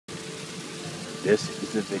This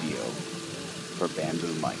is a video for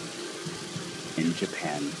Bamboo Mike in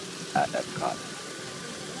Japan at Epcot.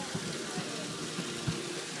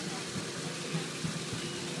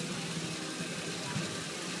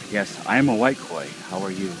 Yes, I am a white koi. How are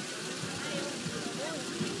you?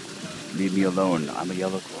 Leave me alone. I'm a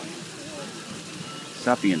yellow koi.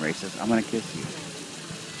 Stop being racist. I'm gonna kiss you.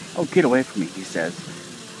 Oh, get away from me, he says.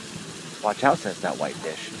 Watch out, says that white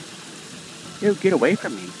fish. Ew, get away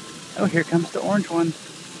from me. Oh, here comes the orange one.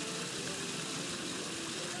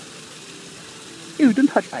 Ew, don't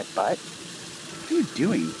touch my butt. What are you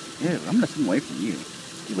doing? Ew, I'm gonna swim away from you.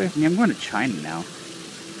 Get away from me. I'm going to China now.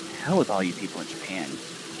 Hell with all you people in Japan.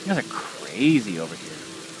 You guys are crazy over here.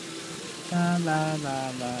 La la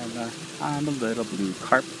la la la. I'm a little blue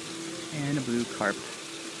carp and a blue carp.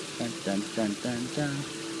 Dun dun dun dun dun.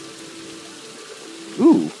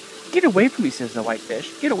 Ooh, get away from me, says the white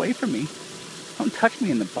fish. Get away from me. Don't touch me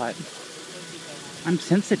in the butt. I'm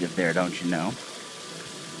sensitive there, don't you know?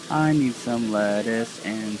 I need some lettuce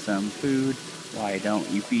and some food. Why don't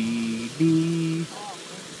you feed me?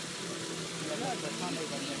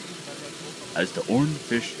 As the orange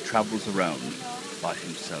fish travels around by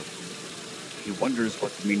himself, he wonders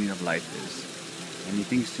what the meaning of life is, and he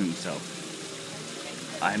thinks to himself,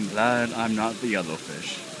 I'm glad I'm not the yellow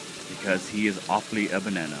fish, because he is awfully a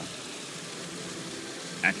banana.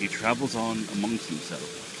 And he travels on amongst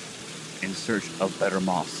himself in search of better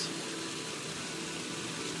moss.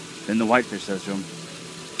 Then the whitefish says to him,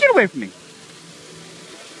 get away from me!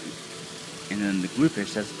 And then the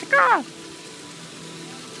bluefish says, Taka!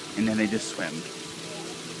 And then they just swim,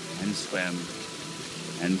 and swim,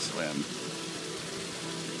 and swim,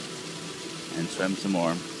 and swim some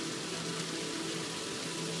more.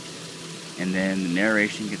 And then the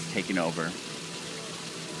narration gets taken over,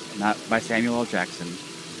 not by Samuel L. Jackson,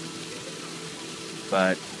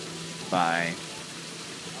 but by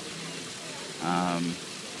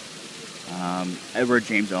Edward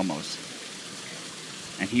James Olmos.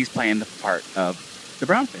 And he's playing the part of the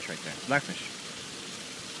brown fish right there, the blackfish.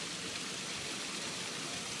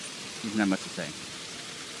 He's not much to say.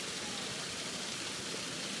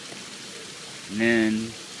 And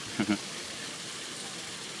then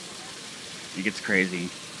it gets crazy,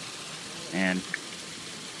 and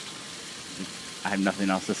I have nothing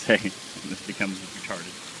else to say. This becomes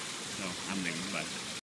retarded. So I'm leaving. Bye.